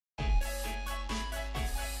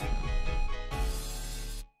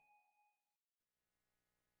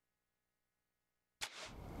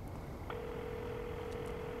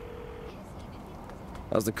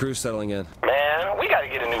How's the crew settling in? Man, we gotta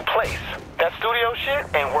get a new place. That studio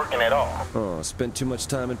shit ain't working at all. Oh, spent too much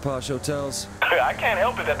time in posh hotels? I can't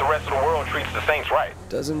help it that the rest of the world treats the Saints right.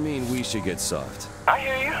 Doesn't mean we should get soft. I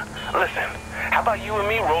hear you. Listen, how about you and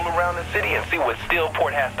me roll around the city and see what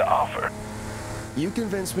Steelport has to offer? You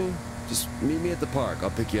convince me. Just meet me at the park.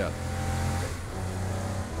 I'll pick you up.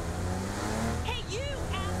 Hey, you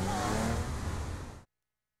asshole!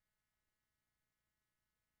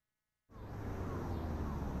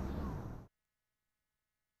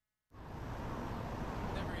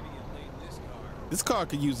 This car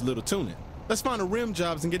could use a little tuning. Let's find the rim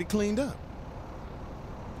jobs and get it cleaned up.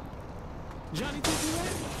 Johnny, did you ready?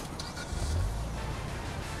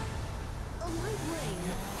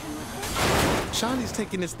 Shawnee's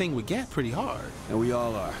taking this thing with Gap pretty hard. And we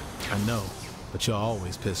all are. I know, but you're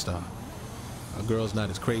always pissed off. Our girl's not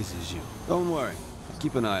as crazy as you. Don't worry. I'll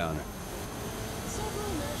keep an eye on her.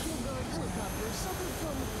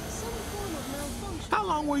 How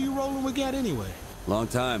long were you rolling with Gat anyway? Long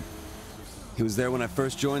time. He was there when I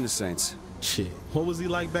first joined the Saints. Shit, what was he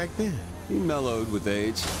like back then? He mellowed with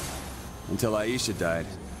age. Until Aisha died.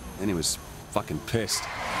 Then he was fucking pissed. I'm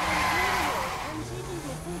taking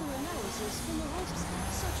a further analysis in the hopes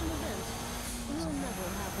such an event will never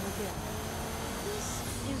happen again. This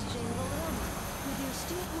is Jane Valderrama with your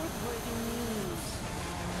Steelport breaking news.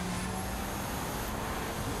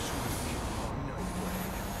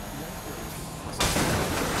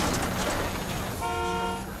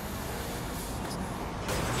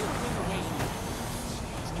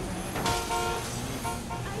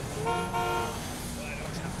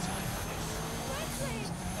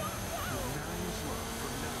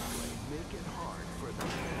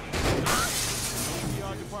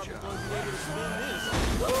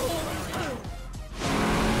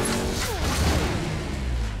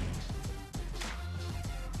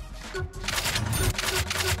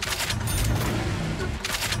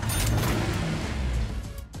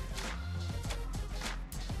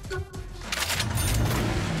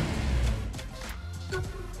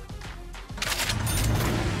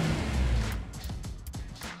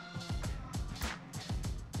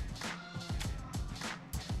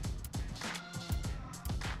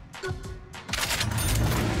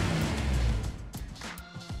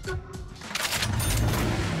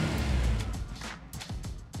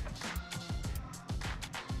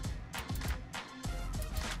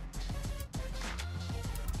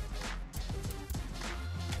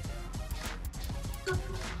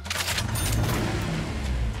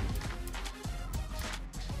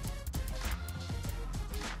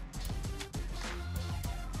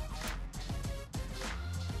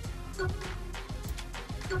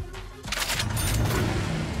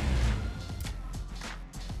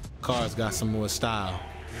 Car's got some more style.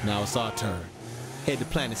 Now it's our turn. Head to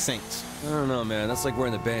Planet Saints. I don't know, man. That's like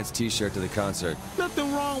wearing the band's t-shirt to the concert.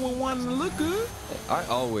 Nothing wrong with wanting to look good. I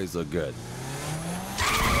always look good.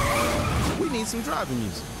 We need some driving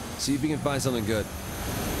music. See if you can find something good.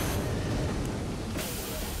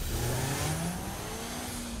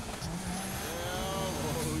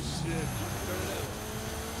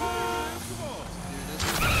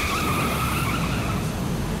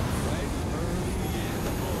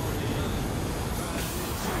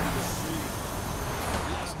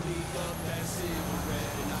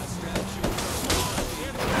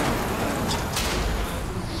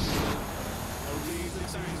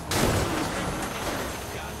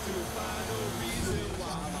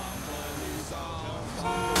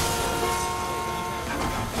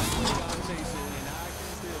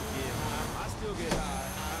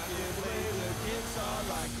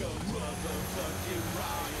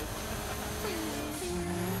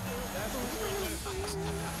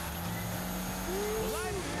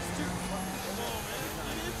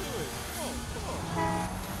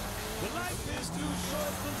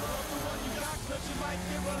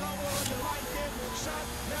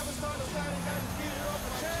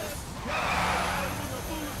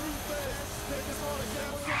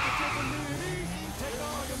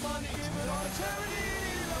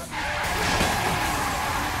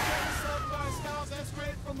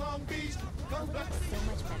 So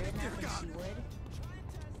much better now than she would.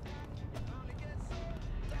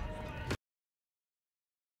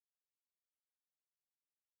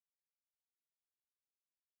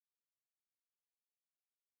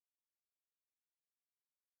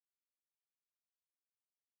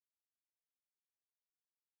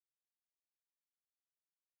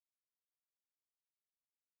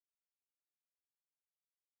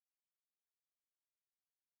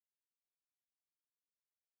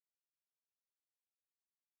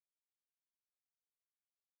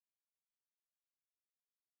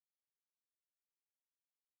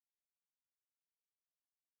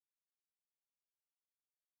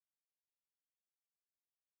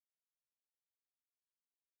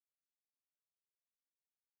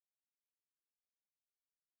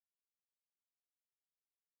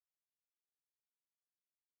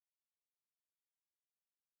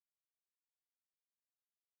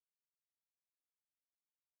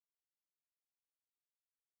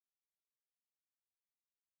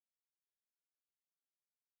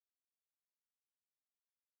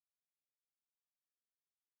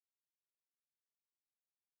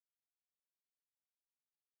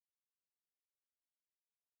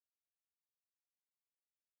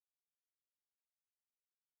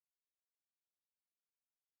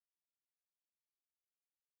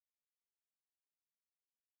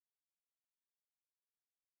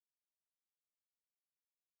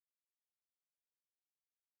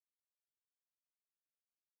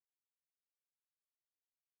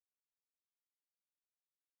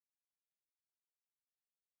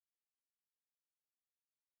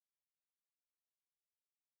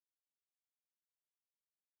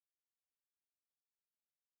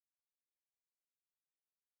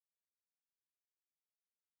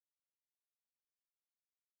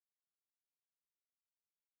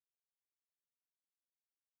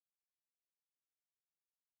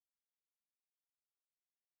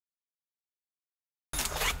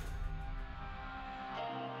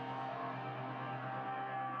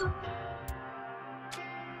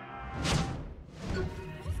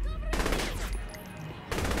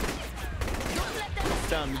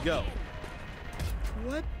 Time to go.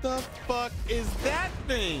 What the fuck is that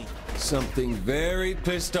thing? Something very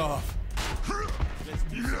pissed off.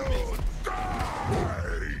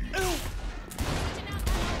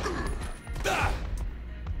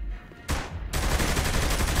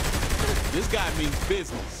 This guy means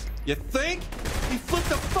business. You think? He flipped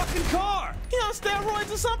the fucking car! He on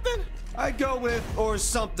steroids or something? I'd go with, or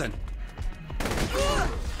something.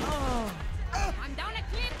 I'm down a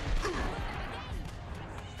clip.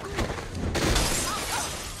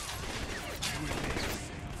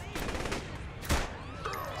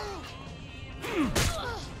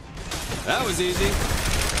 That was easy.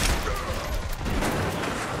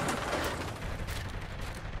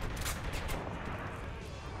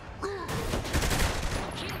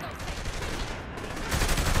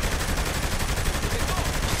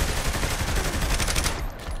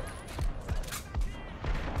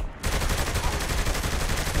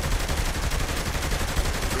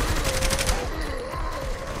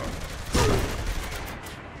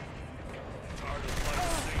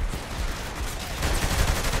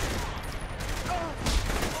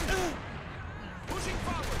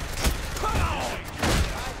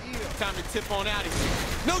 Time to tip on out of here.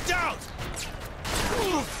 No doubt!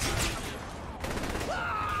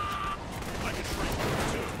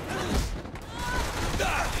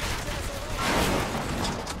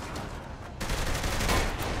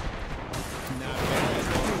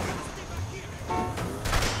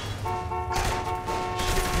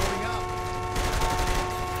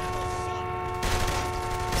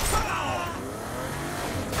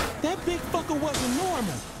 That big fucker wasn't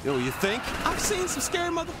normal. Yo, you think? I've seen some scary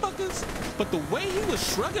motherfuckers, but the way he was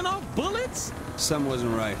shrugging off bullets? Something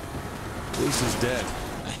wasn't right. Lisa's dead.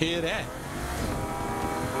 I hear that.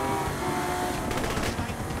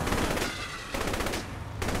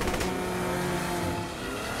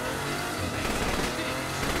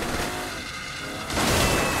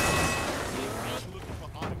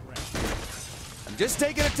 I'm just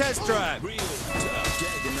taking a test drive. Real tough,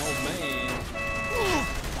 jagging old man.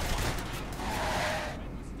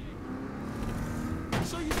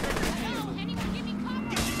 So you Hello, anyone give me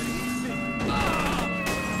cover?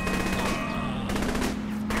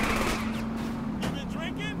 You been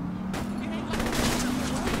drinking?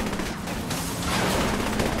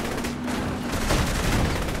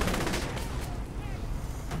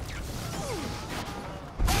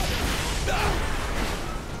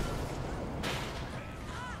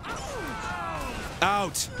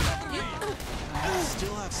 Out.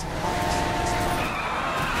 Still have some.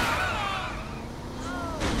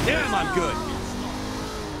 Damn, I'm good.